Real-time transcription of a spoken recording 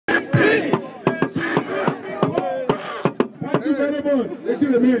on, they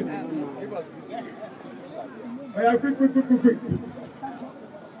kill the man. Oh yeah, quick.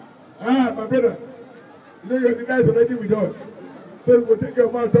 Ah, my brother, you know you're the guys already with us. So we'll take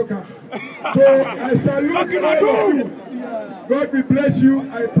your mouth talker. So I salute all of you. God will bless you.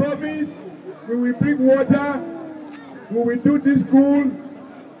 I promise we will bring water, we will do this school,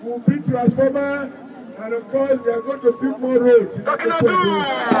 we will bring transformer, and of course we are going to build more roads.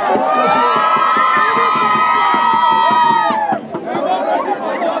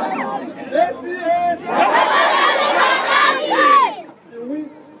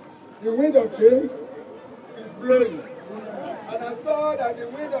 The wind of change is blowing. And I saw that the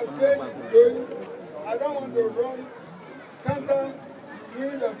wind of change is blowing. I don't want to run counter the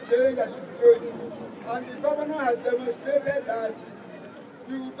wind of change that is blowing. And the governor has demonstrated that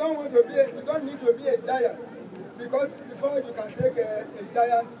you don't need to be a giant, because before you can take a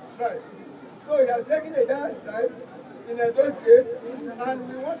giant stride. So he has taken a giant stride in Edo State, and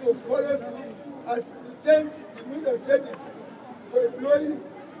we want to follow suit as the wind of change is blowing.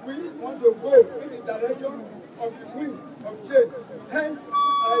 We want to go in the direction of the wind of change. Hence,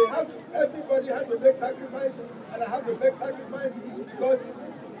 everybody has to make sacrifice, and I have to make sacrifice because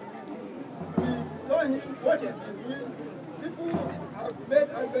we saw him, what he's been doing. People have made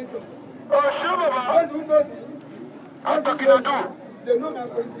adventures. Those who know me, they know my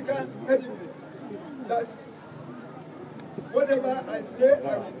political pedigree. That whatever I say I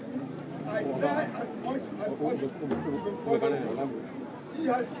will do, I try as much as possible to follow him. He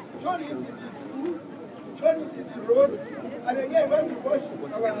has shown it in the school, shown it in the road, and again when we watch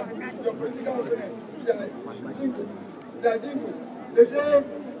your political opponent, they say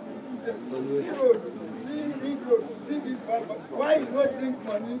see road, see ring road, see this one, but why is not bring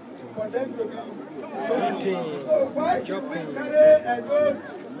money for them to be so why should we carry and go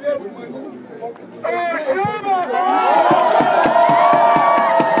state money for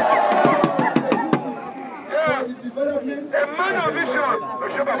the development? A man of vision,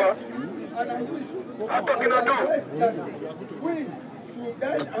 and I wish that we should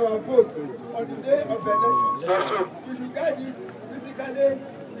guide our vote on the day of election. We should guide it physically,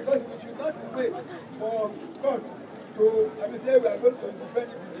 because we should not wait for God to, say we are going to defend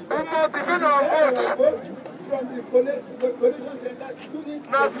it. Defend our vote from the coalition center, unit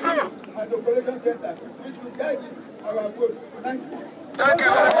and the coalition center. We should guide it, our vote. Thank you. Thank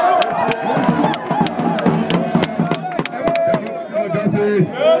you. Say,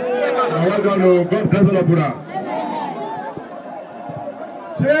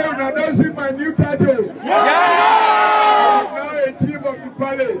 you are not seeing my new title. Yeah! I'm now a chief of the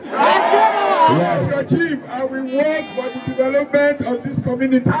palace. Yes, your chief, I will work for the development of this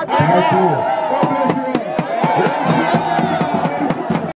community. God bless you all.